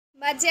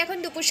বাজে এখন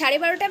দুপুর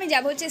 12:30। আমি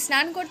যাবো হচ্ছে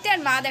স্নান করতে। আর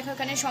মা দেখো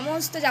এখানে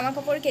সমস্ত জামা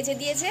কাপড় কেচে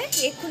দিয়েছে,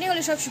 এক্ষুনি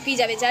হলে সব শুকিয়ে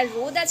যাবে, যার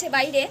রোদ আছে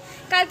বাইরে।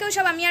 কালকেও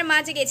সব আমি আর মা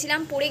যে গেছিলাম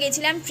পরে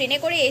গেছিলাম, ট্রেনে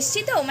করে এসছি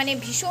তো মানে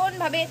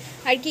ভীষণভাবে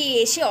আর কি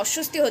এসে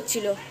অস্বস্তি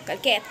হচ্ছিল।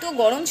 কালকে এত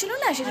গরম ছিল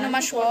না, সেজন্য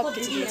মা সব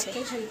কেচে দিয়েছে।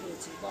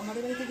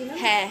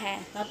 হ্যাঁ হ্যাঁ,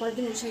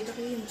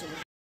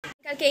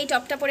 কালকে এই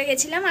টপটা পরে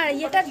গেছিলাম। আর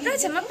ইয়েটা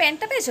পেয়েছে আমার,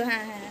 প্যান্টটা পেয়েছো?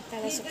 হ্যাঁ হ্যাঁ,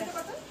 তাহলে সেটা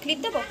ক্লিপ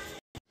দেবো।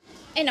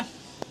 এই না,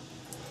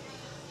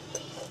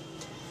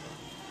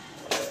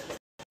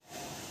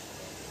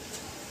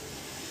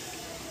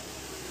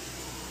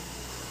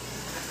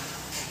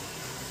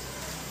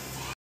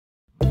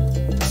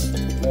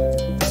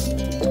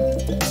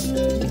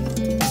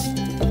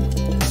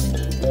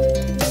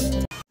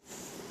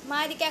 মা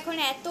এদিকে এখন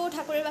এত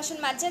ঠাকুরের বাসন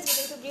মাজছে,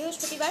 যেহেতু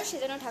বৃহস্পতিবার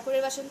সেজন্য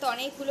ঠাকুরের বাসন তো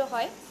অনেকগুলো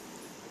হয়।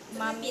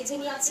 মা মেজে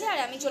নিয়েছে আর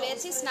আমি চলে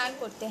যাচ্ছি স্নান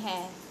করতে।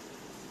 হ্যাঁ,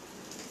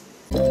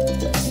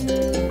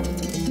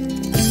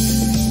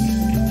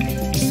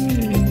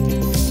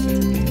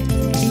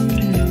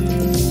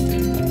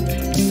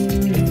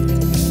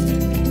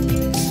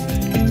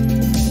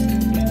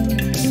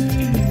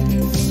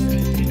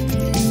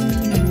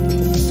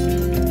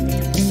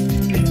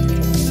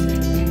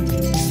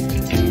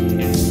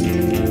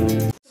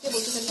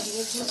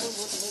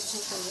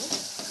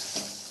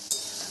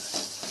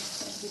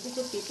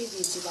 পেঁপে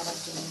দিয়েছি বাবার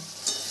জন্য।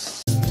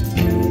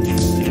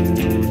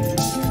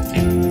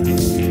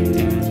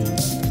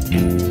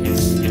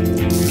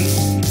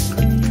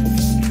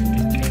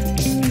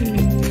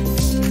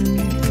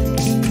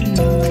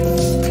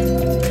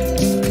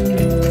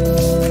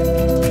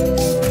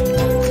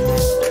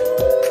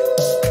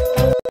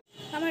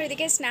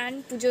 স্নান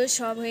পুজো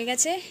সব হয়ে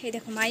গেছে। এই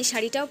দেখো মায়ের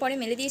শাড়িটাও পরে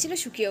মেলে দিয়েছিল,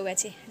 শুকিয়েও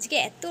গেছে। আজকে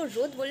এত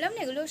রোদ বললাম না,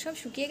 এগুলো সব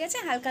শুকিয়ে গেছে,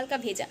 হালকা হালকা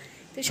ভেজা।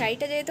 তো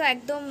শাড়িটা যেহেতু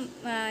একদম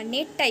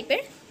নেট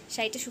টাইপের,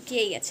 শাড়িটা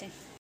শুকিয়েই গেছে।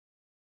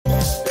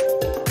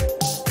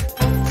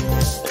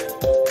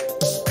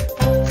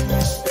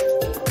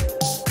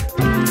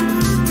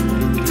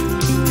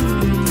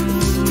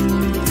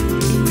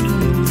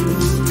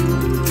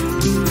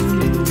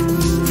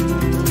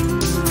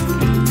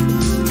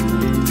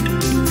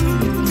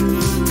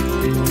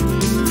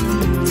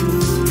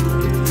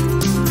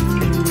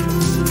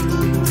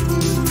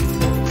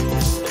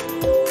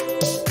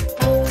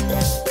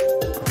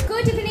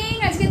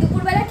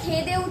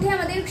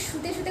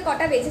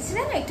 কটা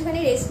বেজেছিলাম, একটুখানি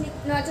রেস্ট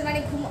নেওয়ার জন্য,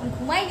 মানে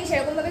ঘুমাইনি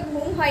সেরকমভাবে,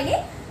 ঘুম হয়নি।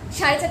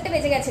 4:30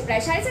 বেজে গেছে,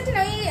 প্রায় 4:30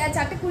 নয়,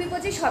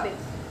 4:20-25 হবে।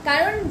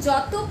 কারণ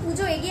যত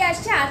পুজো এগিয়ে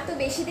আসছে আর তো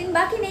বেশি দিন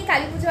বাকি নেই,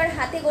 কালী পুজো আর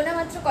হাতে গোনা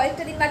মাত্র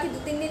কয়েকটা দিন বাকি,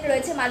 2-3 দিন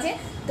রয়েছে মাঝে।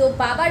 তো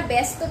বাবার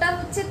ব্যস্ততা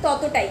হচ্ছে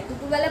ততটাই।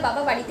 দুপুরবেলা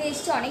বাবা বাড়িতে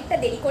এসছে অনেকটা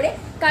দেরি করে,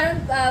 কারণ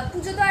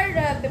পুজো তো আর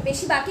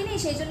বেশি বাকি নেই,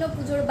 সেই জন্য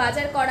পুজোর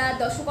বাজার করা,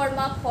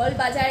 দশকর্মা, ফল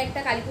বাজার,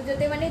 একটা কালী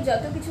পুজোতে মানে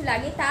যত কিছু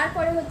লাগে,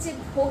 তারপরে হচ্ছে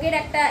ভোগের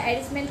একটা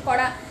অ্যারেঞ্জমেন্ট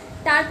করা,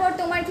 তারপর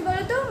তোমার কি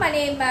বলতো মানে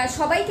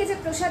সবাইকে যে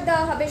প্রসাদ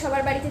দেওয়া হবে,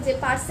 সবার বাড়িতে যে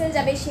পার্সেল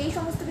যাবে, সেই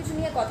সমস্ত কিছু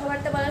নিয়ে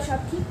কথাবার্তা বলা, সব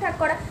ঠিকঠাক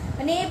করা,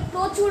 মানে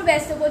প্রচুর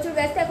ব্যস্ত।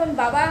 এখন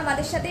বাবা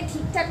আমাদের সাথে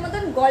ঠিকঠাক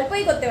মতন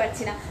গল্পই করতে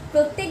পারছি না।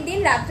 প্রত্যেক দিন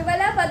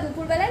রাত্রবেলা বা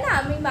দুপুরবেলা না,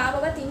 আমি মা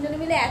বাবা 3 জনে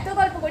মিলে এত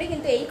গল্প করি,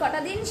 কিন্তু এই কটা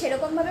দিন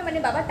সেরকমভাবে মানে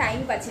বাবা টাইম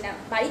পাচ্ছে না।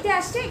 বাড়িতে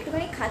আসছে,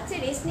 একটুখানি খাচ্ছে,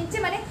 রেস্ট নিচ্ছে,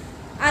 মানে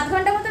আধ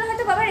ঘন্টা মতন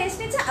হয়তো বাবা রেস্ট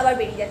নিচ্ছে, আবার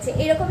বেরিয়ে যাচ্ছে,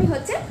 এরকমই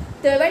হচ্ছে।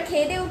 তো এবার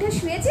খেয়ে দিয়ে উঠে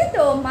শুয়েছি।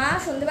 তো মা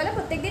সন্ধ্যেবেলা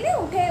প্রত্যেক দিনে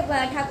উঠে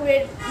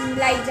ঠাকুরের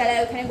লাইট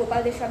জ্বালায়, ওখানে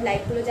গোপালদের সব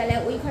লাইটগুলো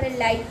জ্বালায়, ওই ঘরের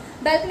লাইট,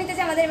 ব্যালকনিতে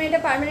যে আমাদের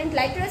একটা পার্মানেন্ট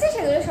লাইট রয়েছে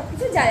সেগুলো সব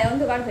কিছু জ্বালায়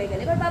অন্ধকার হয়ে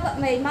গেলে। এবার বাবা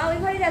মা ওই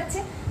ঘরে যাচ্ছে,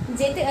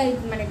 যেতে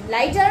মানে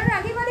লাইট জ্বালানোর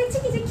আগে মা দেখছে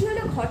কি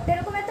হলো, ঘরটা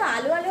এরকম এত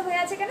আলো আলো হয়ে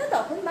আছে কেন।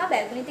 তখন মা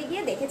ব্যালকনিতে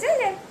গিয়ে দেখেছে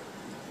যে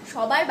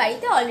সবার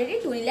বাড়িতে অলরেডি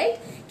টুনি লাইট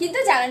কিন্তু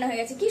জ্বালানো হয়ে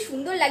গেছে। কি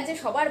সুন্দর লাগছে,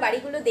 সবার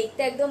বাড়িগুলো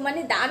দেখতে একদম মানে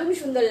দারুণ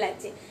সুন্দর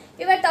লাগছে।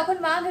 এবার তখন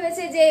মা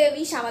ভেবেছে যে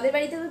আমাদের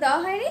বাড়িতে তো দেওয়া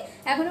হয়নি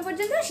এখনো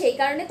পর্যন্ত, সেই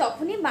কারণে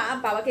তখনই মা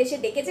বাবাকে এসে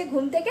ডেকেছে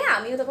ঘুম থেকে।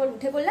 আমিও তখন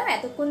উঠে পড়লাম।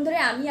 এতক্ষণ ধরে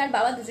আমি আর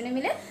বাবা দুজনে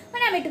মিলে,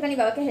 মানে আমি একটুখানি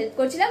বাবাকে হেল্প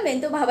করছিলাম, মেন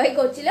তো বাবাই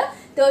করছিল।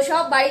 তো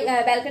সব বাড়ি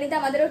ব্যালকনিতে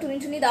আমাদেরও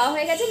টুনি দেওয়া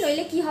হয়ে গেছে।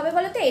 নইলে কি হবে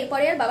বলো তো,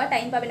 এরপরে আর বাবা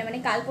টাইম পাবে না, মানে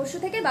কাল পরশু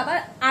থেকে বাবা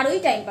আরোই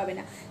টাইম পাবে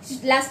না।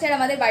 লাস্টে আর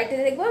আমাদের বাড়িতে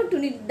দেখবো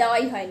টুনি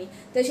দেওয়াই হয়নি।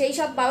 তো সেই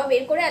সব বাবা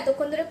বের করে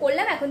এতক্ষণ ধরে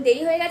করলাম। এখন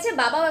দেরি হয়ে গেছে,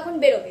 বাবাও এখন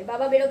বেরোবে।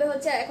 বাবা বেরোবে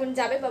হচ্ছে, এখন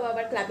যাবে বাবা,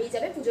 আবার ক্লাবেই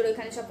যাবে, পুজোর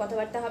ওইখানে সব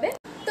কথাবার্তা হবে।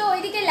 তো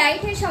ওইদিকে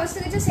লাইটের সমস্ত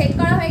কিছু সেট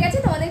করা হয়ে গেছে,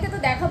 তোমাদেরকে তো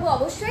দেখাবো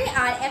অবশ্যই।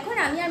 আর এখন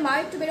আমি আর মা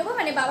একটু বেরোবো,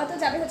 মানে বাবা তো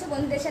যাবে হচ্ছে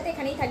বন্ধুদের সাথে,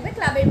 এখানেই থাকবে।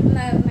 ক্লাবের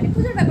মানে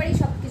পুজোর ব্যাপারেই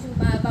সব কিছু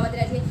বাবাদের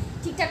আজকে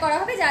ঠিকঠাক করা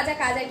হবে, যা যা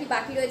কাজ আর কি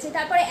বাকি রয়েছে।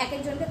 তারপরে এক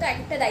একজনকে তো এক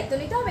একটা দায়িত্ব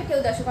নিতে হবে, কেউ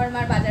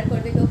দশকর্মার বাজার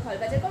করবে, কেউ ফল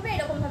বাজার করবে,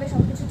 এরকমভাবে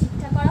সব কিছু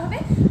ঠিকঠাক করা হবে।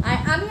 আর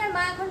আমি আর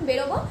মা এখন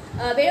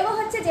বেরোবো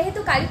হচ্ছে, যেহেতু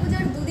কালী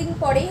পুজোর 2 দিন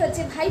পরেই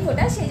হচ্ছে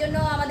ভাইফোঁটা, সেই জন্য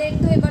আমাদের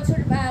তো এবছর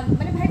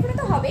মানে ভাইফোঁটা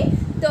তো হবে,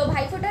 তো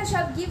ভাইফোঁটা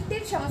সব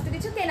গিফটের সমস্ত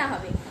কিছু কেনা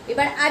হবে।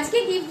 এবার আজকে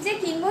গিফট যে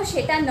কিনবো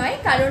সেটা নয়,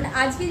 কারণ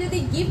আজকে যদি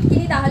গিফট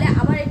কিনি তাহলে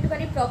আমার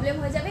একটুখানি প্রবলেম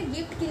হয়ে যাবে।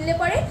 গিফট কিনলে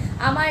পরে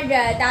আমার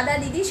দাদা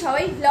দিদি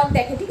সবাই ব্লগ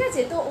দেখে, ঠিক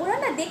আছে, তো ওরা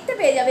না দেখতে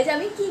পেয়ে যাবে যে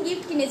আমি কি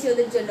গিফট কিনেছি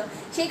ওদের জন্য।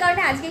 সেই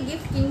কারণে আজকে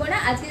গিফট কিনবো না,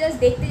 আজকে জাস্ট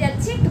দেখতে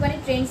যাচ্ছি, একটুখানি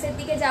ট্রেন্ডসের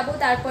দিকে যাব,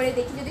 তারপরে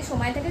দেখি যদি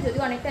সময় থাকে। যদি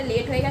অনেকটা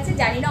লেট হয়ে গেছে,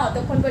 জানি না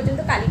অতক্ষণ পর্যন্ত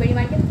কালীবাড়ি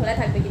মার্কেট খোলা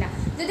থাকবে কিনা,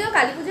 যদিও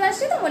কালী পুজো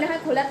আসছে তো মনে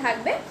হয় খোলা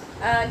থাকবে।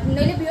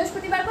 নইলে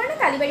বৃহস্পতিবার করে না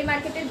কালীবাড়ি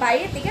মার্কেটের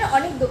বাইরের দিকে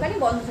অনেক দোকানই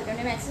বন্ধ থাকে,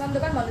 মানে ম্যাক্সিমাম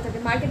দোকান বন্ধ থাকে,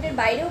 মার্কেটের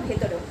বাইরেও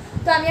ভেতরেও।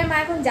 তো আমি আর মা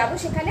এখন যাবো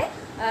সেখানে,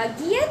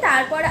 গিয়ে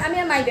তারপর আমি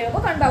আর মাই বেরোবো,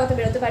 কারণ বাবা তো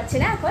বেরোতে পারছে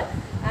না এখন।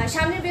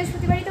 সামনের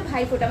বৃহস্পতিবারই তো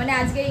ভাইফোঁটা, মানে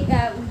আজকে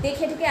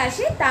দেখে ঠেকে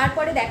আসি,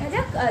 তারপরে দেখা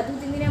যাক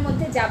 2-3 দিনের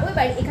মধ্যে যাবো।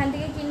 এবার এখান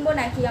থেকে কিনবো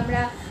নাকি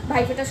আমরা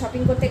ভাইফোঁটা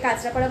শপিং করতে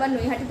কাঁচরাপাড়া বা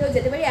নৈহাটিতেও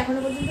যেতে পারি,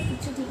 এখনও পর্যন্ত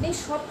কিছু ঠিক নেই,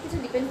 সব কিছু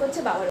ডিপেন্ড করছে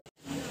বাবার।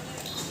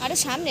 আরে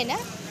সামনে না,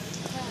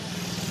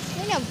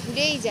 তাই না,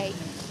 ভুলেই যাই।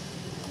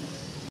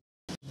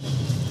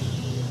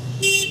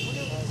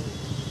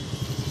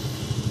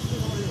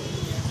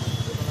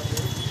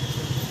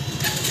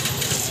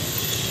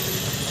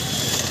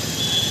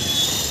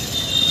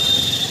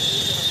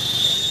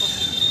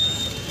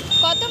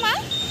 কত মা?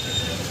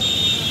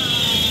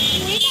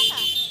 20 টাকা?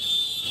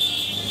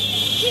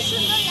 কি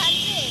সুন্দর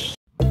লাগছে।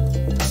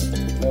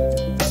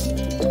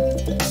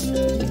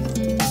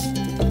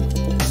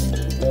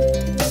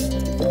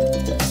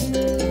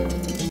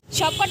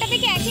 সব কটা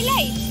থেকে একই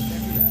লাইট,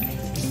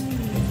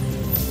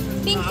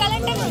 পিঙ্ক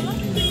কালারটা করবো।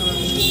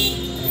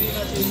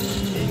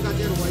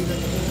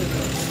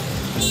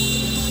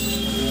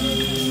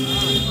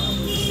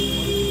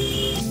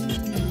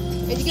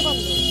 এদিকে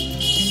বন্ধ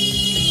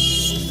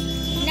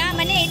না,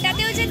 মানে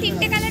এটাতেও যে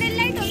 3টে কালারের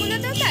লাইট ওগুলো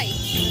তো তাই,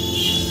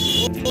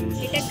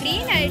 এটা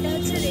গ্রিন আর এটা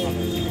হচ্ছে রেড,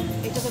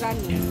 এটা তো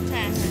রানি।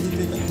 হ্যাঁ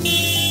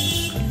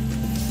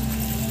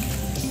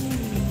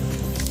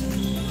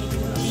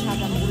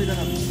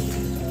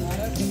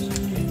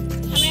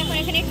আমরা এখন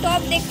এখানে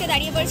টপ দেখতে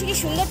দাঁড়িয়ে পড়েছি, কি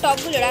সুন্দর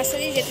টপগুলো, রাস্তা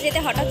দিয়ে যেতে যেতে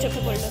হঠাৎ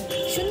চোখে পড়লো,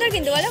 সুন্দর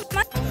কিন্তু বলো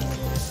মা।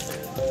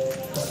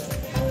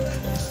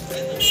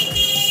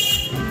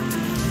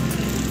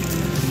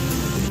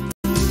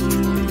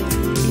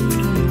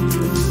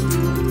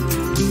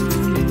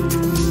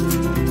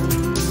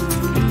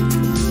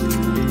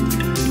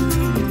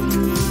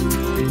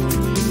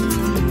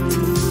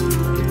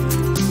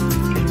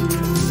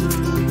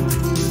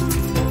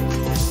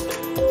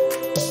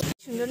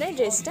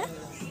 ড্রেসটা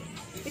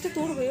এটা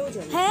তোর হয়েও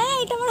যাবে। হ্যাঁ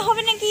এটা আমার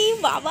হবে নাকি,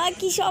 বাবা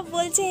কি সব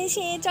বলছে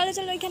সে, চলো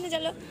চলো ওইখানে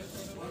চলো।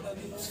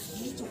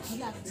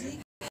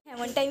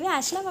 এমন টাইমে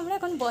আসলাম আমরা,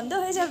 এখন বন্ধ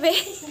হয়ে যাবে।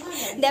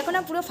 দেখো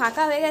না পুরো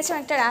ফাঁকা হয়ে গেছে,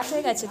 একটা রাত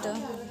হয়ে গেছে। তো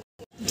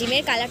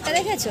ডিমের কালারটা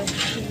দেখেছো,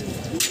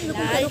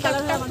 লাল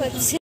টকটক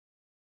করছে।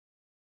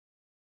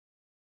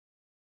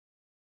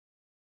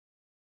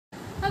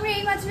 আমরা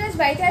এই মাত্র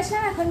বাড়িতে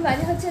আসলাম, এখন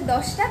বাজে হচ্ছে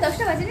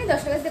 10টা বাজেনি,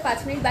 10টা বাজতে 5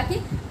 মিনিট বাকি।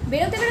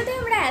 বেরোতে বেরোতে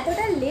আমরা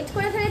এতটা লেট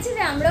করে ফেলেছি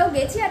যে আমরাও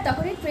গেছি আর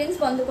তখনই ট্রেন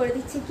বন্ধ করে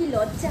দিচ্ছি, কি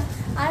লজ্জা।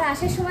 আর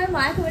আসার সময়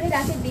মা একেবারে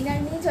রাতের ডিনার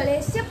নিয়ে চলে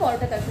এসছে,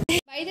 পরোটা তরকারি।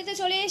 বাড়িতে তো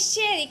চলে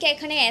এসছে, এদিকে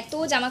এখানে এত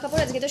জামা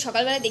কাপড়, আজকে তো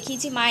সকালবেলা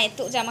দেখিয়েছি মা এত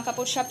জামা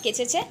কাপড় সব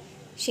কেচেছে,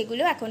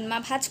 সেগুলো এখন মা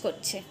ভাঁজ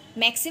করছে।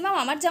 ম্যাক্সিমাম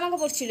আমার জামা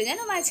কাপড় ছিল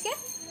জানো মা আজকে,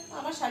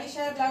 আমার শাড়ি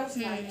সায়া ব্লাউজ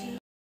নাইটি।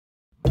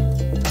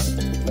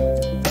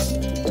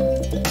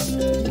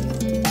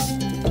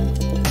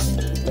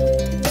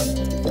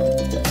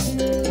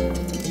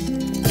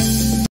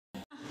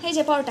 এই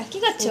যে পরোটা কি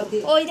করছো,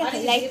 ওই দেখো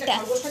লাইটটা,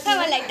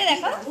 আমার লাইটটা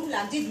দেখো,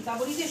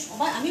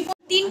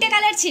 3টে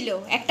কালার ছিল,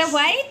 একটা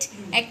হোয়াইট,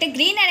 একটা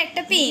গ্রিন আর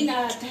একটা পিঙ্ক,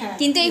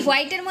 কিন্তু এই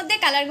হোয়াইটের মধ্যে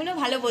কালারগুলো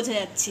ভালো বোঝা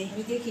যাচ্ছে।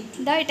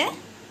 দাও এটা,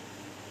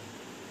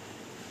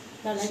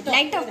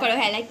 লাইটটা অফ করো,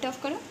 হ্যাঁ লাইটটা অফ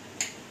করো,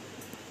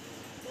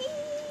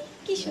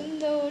 কি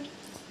সুন্দর,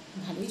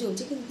 ভালোই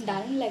জ্বলছে কিন্তু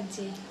দারুণ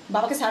লাগছে।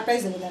 বাবাকে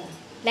সারপ্রাইজ দেবো, দাঁড়া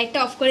লাইটটা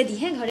অফ করে দিই।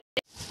 হ্যাঁ ঘরে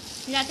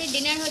রাতের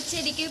ডিনার হচ্ছে,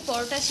 এদিকে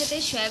পরোটার সাথে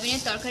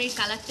সয়াবিনের তরকারির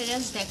কালারটা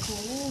জাস্ট দেখো,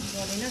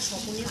 বলে না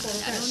স্বপ্নের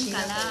পরোটা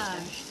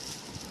কালার।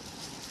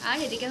 আর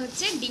এদিকে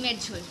হচ্ছে ডিমের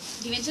ঝোল,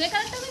 ডিমের ঝোলের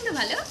কালারটা কিন্তু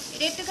ভালো,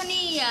 এটা একটুখানি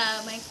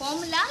মানে কম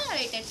লাল আর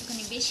এটা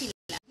একটুখানি বেশি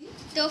লাল।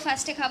 তো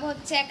ফার্স্টে খাবো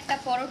হচ্ছে একটা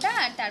পরোটা,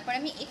 আর তারপর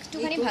আমি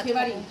একটুখানি ভাত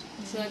খাবো,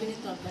 সয়াবিনের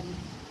তরকারি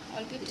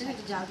অল্প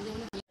একটু জাল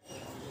দিয়ে।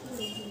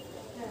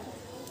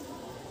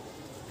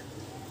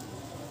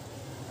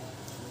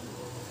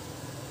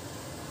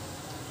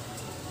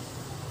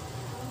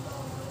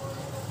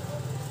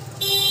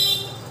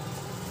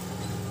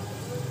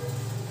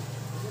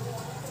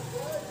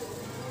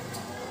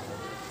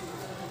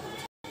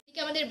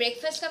 আমাদের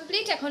ব্রেকফাস্ট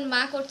কমপ্লিট, এখন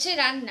মা করছে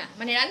রান্না,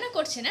 মানে রান্না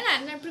করছে না,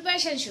 রান্নার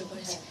প্রিপারেশন শুরু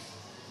করেছে।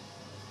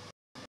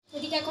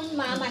 এদিকে এখন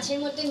মা মাছের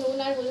মধ্যে নুন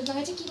আর হলুদ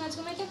মাখাচ্ছে, কি মাছ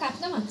গো এটা,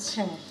 কাতলা মাছ?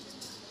 হ্যাঁ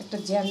একটা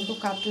জ্যান্ত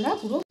কাতলা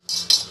পুরো।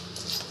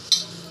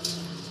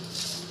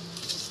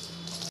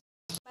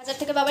 বাজার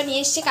থেকে বাবা নিয়ে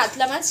এসেছে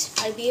কাতলা মাছ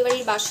আর বিয়ে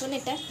বাড়ির বাসন,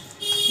 এটা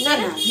না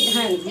না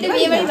হ্যাঁ এটা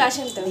বিয়ে বাড়ির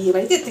বাসন, তো বিয়ে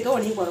বাড়িতে থেকে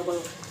অনেক বড় বড়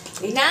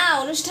না,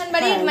 অনুষ্ঠান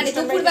বাড়ির মানে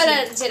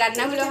দুপুরবেলার যে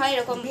রান্নাগুলো হয়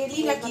এরকম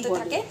মতো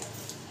থাকে।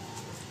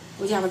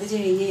 ওই যে আমাদের যে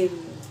ইয়ে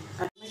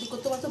কি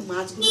করতে পারতো,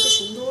 মাছগুলোকে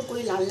সুন্দর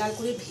করে লাল লাল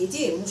করে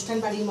ভেজে অনুষ্ঠান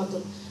বাড়ির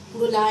মতন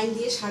পুরো লাইন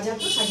দিয়ে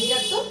সাজাতো, সাজিয়ে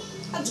রাখতো,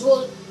 আর ঝোল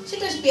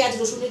সেটা পেঁয়াজ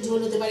রসুনের ঝোল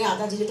হতে পারে,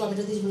 আদা জিরে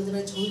টমেটো দিয়ে ঝোল হতে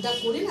পারে, ঝোলটা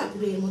করে না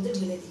পুরো এর মধ্যে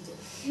ঢেলে দিত,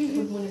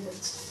 মনে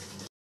পড়ছে।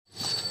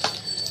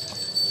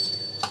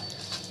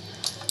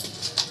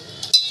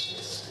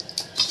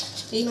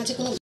 এই মাছে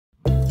কোনো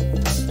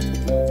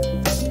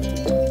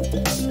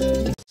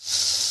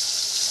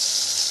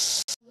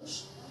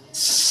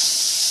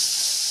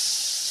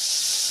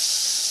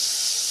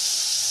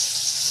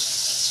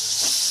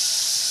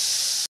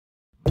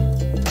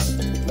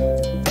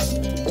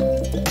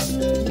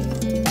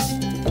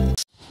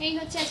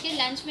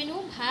লাঞ্চ মেনু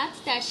ভাত,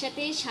 তার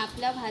সাথে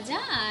শাপলা ভাজা,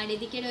 আর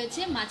এদিকে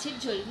রয়েছে মাছের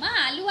ঝোল। মা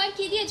আলু আর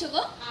কি দিয়েছো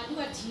গো? আলু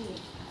আর ঝিঙে।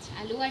 আচ্ছা,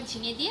 আলু আর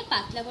ঝিঙে দিয়ে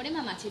পাতলা করে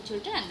মা মাছের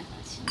ঝোলটা রান্না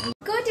করেছে।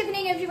 Good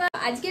evening everyone.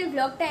 আজকের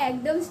ব্লগটা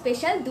একদম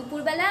স্পেশাল।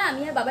 দুপুরবেলা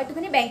আমি আর বাবা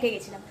একটুখানি ব্যাংকে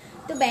গেছিলাম,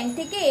 তো ব্যাংক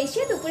থেকে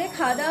এসে দুপুরে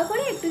খাওয়া দাওয়া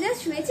করে একটু জাস্ট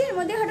শুয়েছি, এর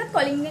মধ্যে হঠাৎ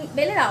কলিং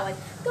বেলের আওয়াজ।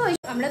 তো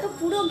আমরা তো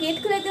পুরো গেট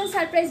খুলে একদম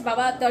সারপ্রাইজ।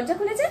 বাবা দরজা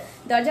খুলেছে,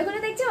 দরজা খুলে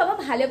দেখছে বাবা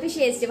ভালো পিসি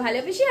এসছে, ভালো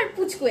পিসি আর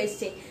পুচকু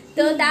এসছে।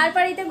 তো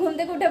তারপরে তো ঘুম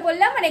থেকে উঠে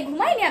পড়লাম, মানে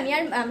ঘুমাইনি আমি,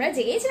 আর আমরা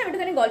জেগেছিলাম,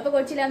 একটুখানি গল্প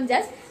করছিলাম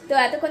জাস্ট। তো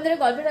এতক্ষণ ধরে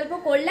গল্প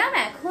করলাম।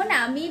 এখন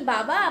আমি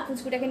বাবা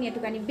পুচকুটাকে নিয়ে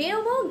একটুখানি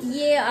বেরোবো,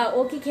 গিয়ে ও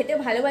কি খেতে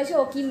ভালোবাসে,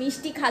 ও কি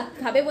মিষ্টি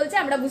খাবে বলছে,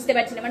 আমরা বুঝতে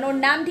পারছি না, মানে ওর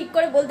নাম ঠিক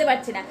করে বলতে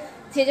পারছে না।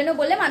 সেই জন্য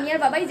বললাম আমি আর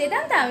বাবাই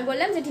যেতাম, তা আমি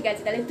বললাম যে ঠিক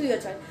আছে তাহলে তুইও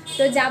চল।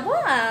 তো যাবো,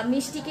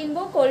 মিষ্টি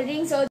কিনবো, কোল্ড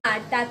ড্রিঙ্কস, আর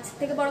তার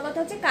থেকে বড় কথা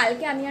হচ্ছে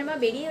কালকে আমি আর মা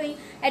বেরিয়ে ওই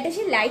একটা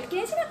সেই লাইট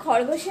কিনেছি না,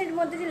 খরগোশের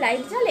মধ্যে যে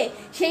লাইট জ্বলে,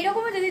 সেই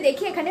রকমও যদি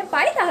দেখি এখানে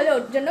পাই তাহলে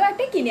ওর জন্য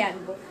একটা কিনে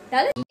আনবো।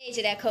 তাহলে এই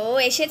যে দেখো ও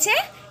এসেছে।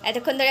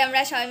 এতক্ষণ ধরে আমরা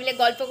সবাই মিলে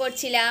গল্প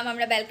করছিলাম,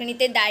 আমরা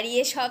ব্যালকনিতে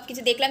দাঁড়িয়ে সব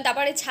কিছু দেখলাম।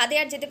 তারপরে ছাদে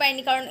আর যেতে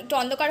পারিনি, কারণ একটু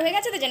অন্ধকার হয়ে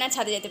গেছে, তো যেন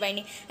ছাদে যেতে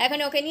পারিনি। এখন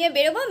ওকে নিয়ে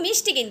বেরোবো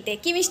মিষ্টি কিনতে।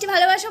 কি মিষ্টি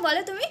ভালোবাসো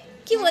বলো তুমি?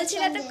 কি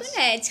বলছিলে এতক্ষণ?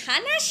 হ্যাঁ,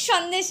 ছানার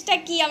সন্দেশটা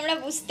কি আমরা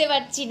বুঝতে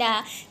পারছি না।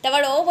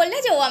 তারপর ও বললো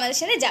যে ও আমাদের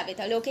সাথে যাবে,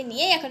 তাহলে ওকে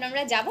নিয়ে এখন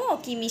আমরা যাবো ও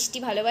কি মিষ্টি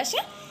ভালোবাসে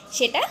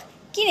সেটা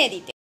কিনে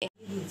দিতে।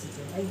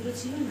 এইগুলো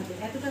ছিল না তো,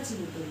 এতটা ছিল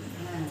তো,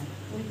 হ্যাঁ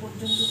ওই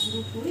পর্যন্ত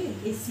পুরো করে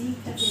এই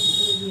সিঙ্কটাকে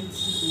ধরে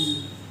দিয়েছি,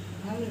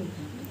 ভালো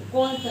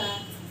কলটা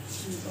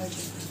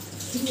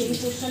কিন্তু এই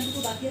পোস্টারটুকু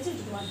বাকি আছে,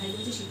 তোমার ভাই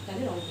বলছে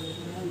শীতকালে রং করে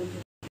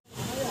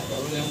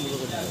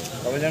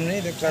কবে জাম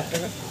নেই দেখো 8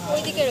 টাকা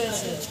ওইদিকে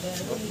রয়েছে,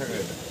 10 টাকা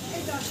এটা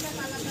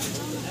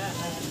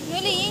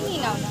নইলে এই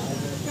নিয়ে নাও না,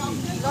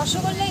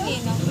 রসগোল্লাই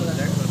নিয়ে নাও।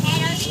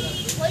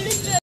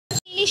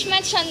 ইলিশ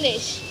মাছ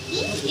সন্দেশ,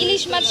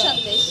 ইলিশ মাছ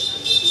সন্দেশ।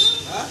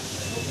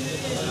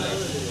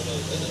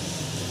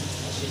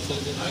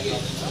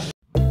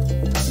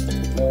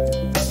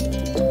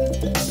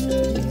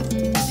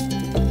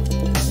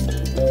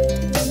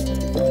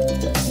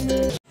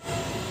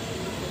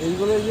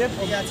 এইগুলো ইয়ে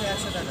আছে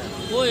 100 টাকা।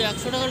 কই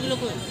 100 টাকার কিলো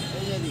কই?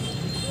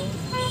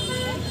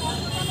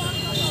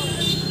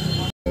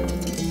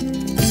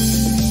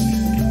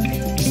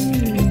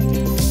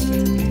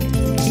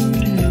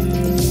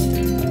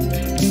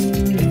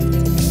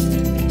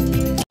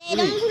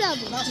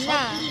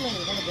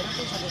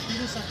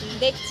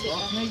 দেখছি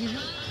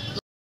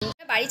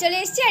বাড়ি চলে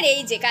এসেছি। আর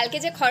এই যে কালকে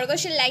যে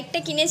খরগোশের লাইটটা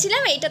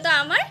কিনেছিলাম, এইটা তো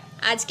আমার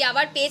আজকে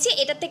আবার পেয়েছি,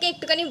 এটার থেকে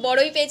একটুখানি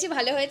বড়ই পেয়েছি,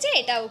 ভালো হয়েছে।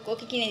 এটা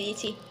ওকে কিনে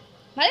দিয়েছি,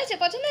 ভালো হয়েছে,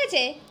 পছন্দ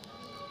হয়েছে,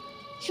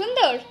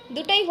 সুন্দর।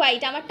 দুটোই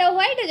হোয়াইট, আমারটাও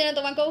হোয়াইট, ওই জন্য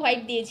তোমাকেও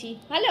হোয়াইট দিয়েছি।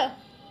 ভালো।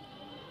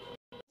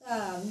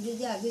 আমি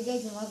যদি আগে যাই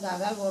তোমার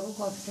দাদার বড়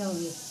কষ্ট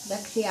হবে,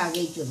 দেখ সে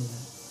আগেই চলে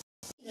যাবে।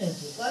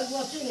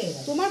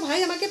 তোমার ভাই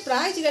আমাকে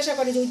প্রায় জিজ্ঞাসা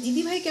করে যে ওই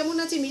দিদি ভাই কেমন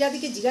আছে,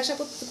 মীরাদিকে জিজ্ঞাসা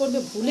করবে,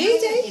 ভুলেই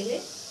যায়।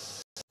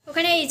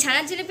 ওখানে এই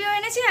ছানার জিলিপিও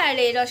এনেছি, আর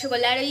এই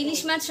রসগোল্লা, আর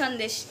ইলিশ মাছ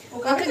সন্দেশ।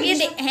 ওকে গিয়ে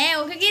হ্যাঁ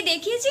ওকে গিয়ে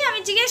দেখিয়েছি, আমি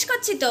জিজ্ঞেস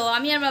করছি তো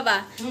আমি আর বাবা,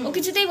 ও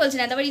কিছুতেই বলছে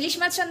না। তারপর ইলিশ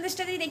মাছ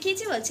সন্দেশটা দিয়ে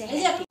দেখিয়েছি, বলছে এই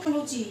যে এখন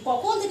বলছি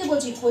কখন থেকে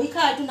বলছি খই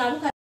খা, একটু নাড়ু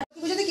খা।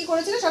 বুঝাতে কি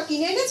করেছিলে, সব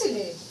কিনে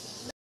এনেছিলে।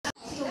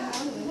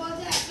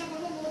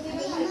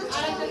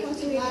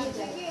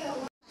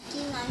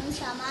 মানুষ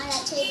আমার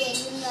আছে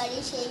বেলুন গাড়ি,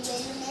 সেই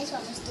বেলুনে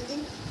সমস্ত দিন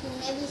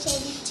শূন্যে ভিসে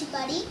দিচ্ছি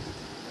পারি,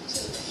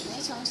 সেই বেলুনে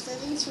সমস্ত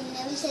দিন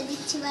শূন্যে ভিসে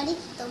দিচ্ছি পারি।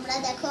 তোমরা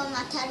দেখো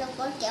মাথার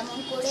ওপর কেমন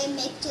করে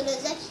মেঘ চলে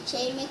যায়,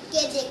 সেই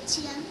মেঘকে দেখছি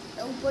আমি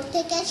উপর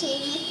থেকে, সেই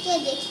মেঘকে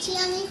দেখছি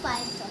আমি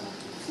পায়ের তলায়।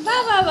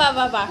 বাবা বাবা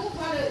বাবা।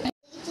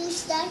 Little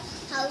star,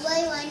 how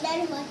I wonder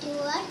what you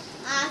are,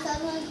 up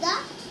above the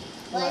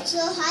world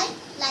so high,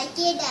 like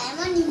a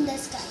diamond in the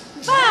sky.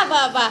 বাবা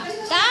বাবা,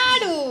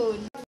 দারুণ।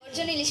 ওর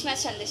জন্য ইলিশ মাছ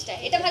সন্দেশটা,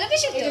 এটা ভালো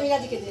কিছু তো। এটা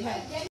মীরাদিকে দে।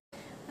 হ্যাঁ,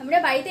 আমরা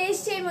বাড়িতে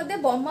এসেছি, এর মধ্যে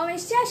বম্মাম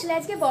এসছে। আসলে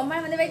আজকে বম্মার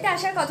আমাদের বাড়িতে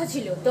আসার কথা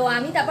ছিল, তো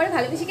আমি তারপরে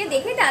ভালো পিসিকে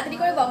দেখে তাড়াতাড়ি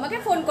করে বম্মাকে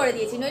ফোন করে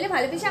দিয়েছি, নইলে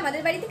ভালো পিসি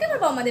আমাদের বাড়ি থেকে আবার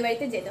বম্মাদের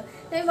বাড়িতে যেত।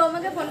 তো আমি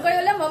বম্মাকে ফোন করে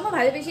বললাম বম্মা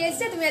ভালো পিসি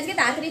এসছে, তুমি আজকে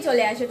তাড়াতাড়ি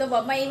চলে আসো। তো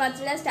বম্মা এই মাত্র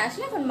জাস্ট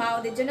আসলে, এখন মা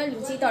ওদের জন্য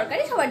লুচি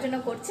তরকারি সবার জন্য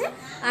করছে,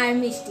 আর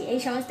মিষ্টি, এই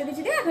সমস্ত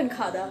কিছু দিয়ে এখন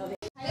খাওয়া দাওয়া হবে।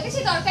 ভালো পিসি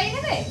তরকারি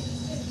দেবে?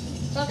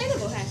 তরকারি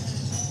দেবো, হ্যাঁ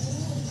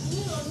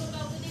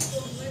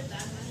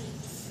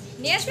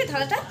নিয়ে আসবে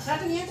থালাটা।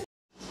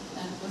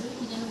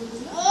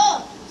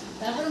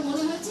 তারপরে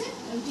মনে হচ্ছে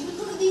টিফিন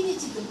করে দিয়ে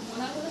দিচ্ছি, তো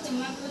মনে করেছে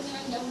মা বলেছে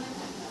আমি যাবো না,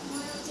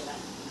 মনে হচ্ছে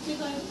ঠিক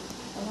হয়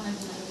তখন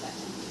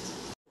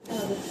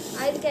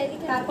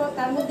তারপর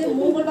তার মধ্যে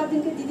মঙ্গলবার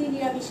দিনকে দিদি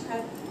নিরামিষ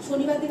খায়,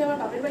 শনিবার দিন আমার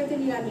বাপের বাড়িতে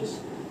নিরামিষ,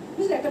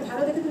 বুঝলে, একটা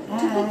ভালো দেখে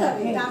ঠিক করতে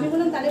হবে। আমি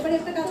বললাম তাহলে পরে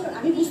একটা কাজ,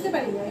 আমি বুঝতে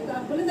পারিনি,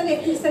 বললেন তাহলে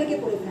 31 তারিখে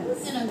করে ফেল।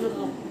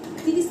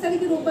 30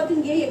 তারিখে রোববার দিন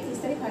গিয়ে 31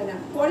 তারিখ হয় না,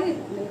 পরে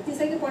 31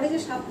 তারিখে পরে যে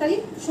 7 তারিখ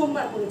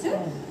সোমবার করেছে,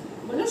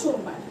 বললো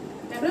সোমবার।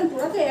 বললাম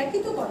তোরা তো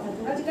একই তো কথা,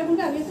 তোরা যেটা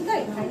বলবে আমি তো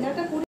তাই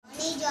ফাইনালটা করি।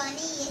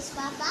 Johnny, yes,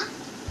 Papa.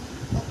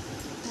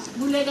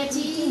 ভুলে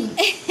গেছি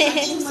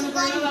মনে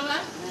পড়লো বাবা।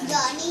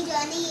 Johnny,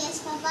 yes,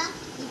 Papa.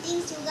 Eating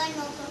sugar,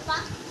 no, Papa.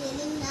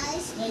 Telling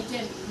lies,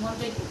 এইটার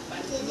মনটাই খুব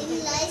পারে। telling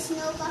lies,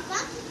 no, Papa.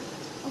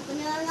 Open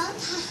your mouth,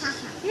 ha ha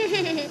ha.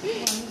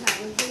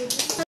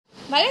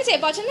 ভালো হয়েছে?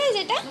 পছন্দ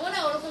হয়েছে এটা? ওরা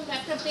ওরকম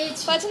একটা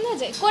পেয়েছি পছন্দ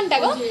হয়েছে? কোনটা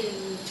গো? যে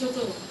ছোট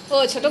ও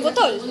ছোট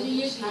বোতল। ওই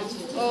ইয়ে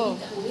দিয়েছে। ও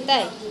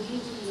তাই?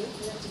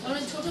 আমরা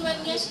ছোট ব্যাগ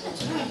নিয়ে আসি না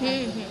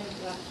হুম হুম।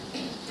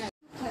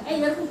 এই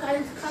এরকম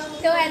কারেন্ট খাওয়া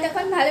তো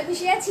এতক্ষণ ভালো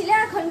পিসিয়া ছিল,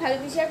 এখন ভালো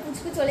পিসিয়ার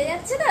পুচকু চলে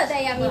যাচ্ছে, তো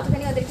তাই আমি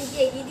একটুখানি ওদেরকে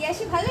গিয়ে এগিয়ে দিয়ে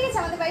আসি। ভালো লেগেছে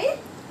আমাদের বাড়ি?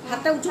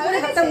 হাতটা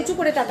উঁচু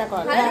করে টাটা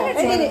কর। ভালো হ্যাঁ,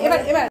 লেগেছে? এই নে, এবার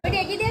ওইটা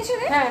এগিয়ে দিয়ে আসো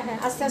রে। হ্যাঁ হ্যাঁ,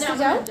 আস্তে আস্তে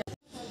যাও।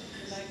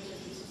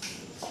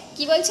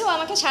 কি বলছো? ও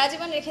আমাকে সারা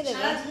জীবন রেখে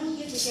দেবে? সারা জীবন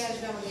গিয়ে থেকে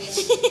আসবে আমাদের।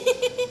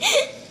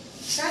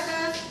 টাটা।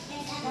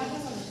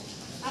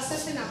 আস্তে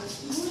আস্তে নামো।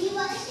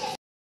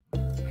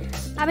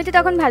 আমি তো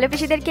তখন ভালো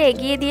পিসিদেরকে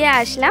এগিয়ে দিয়ে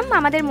আসলাম,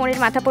 আমাদের মোড়ের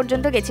মাথা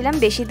পর্যন্ত গেছিলাম,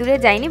 বেশি দূরে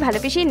যাইনি, ভালো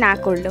পিসি না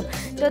করলো।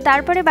 তো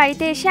তারপরে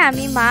বাড়িতে এসে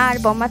আমি, মা আর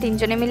বম্মা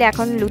তিনজনে মিলে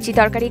এখন লুচি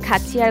তরকারি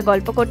খাচ্ছি আর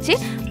গল্প করছি।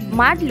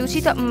 মার লুচি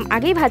তো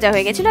আগেই ভাজা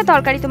হয়ে গেছিলো,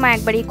 তরকারি তো মা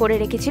একবারই করে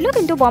রেখেছিল,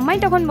 কিন্তু বম্মাই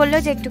তখন বললো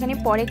যে একটুখানি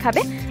পরে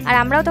খাবে, আর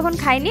আমরাও তখন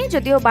খাইনি,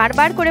 যদিও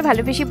বারবার করে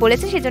ভালো পিসি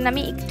বলেছে, সেজন্য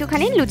আমি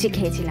একটুখানি লুচি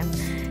খেয়েছিলাম।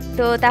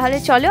 তো তাহলে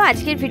চলো,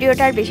 আজকের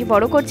ভিডিওটা আর বেশি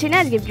বড় করছি না,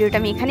 আজকের ভিডিওটা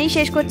আমি এখানেই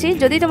শেষ করছি।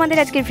 যদি তোমাদের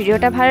আজকের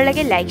ভিডিওটা ভালো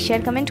লাগে, লাইক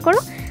শেয়ার কমেন্ট করো,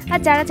 আর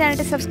যারা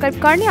চ্যানেলটা সাবস্ক্রাইব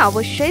করনি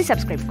অবশ্যই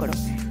সাবস্ক্রাইব করো।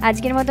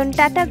 আজকের মতন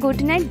টাটা, গুড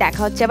নাইট,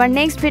 দেখা হচ্ছে আবার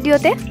নেক্সট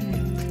ভিডিওতে।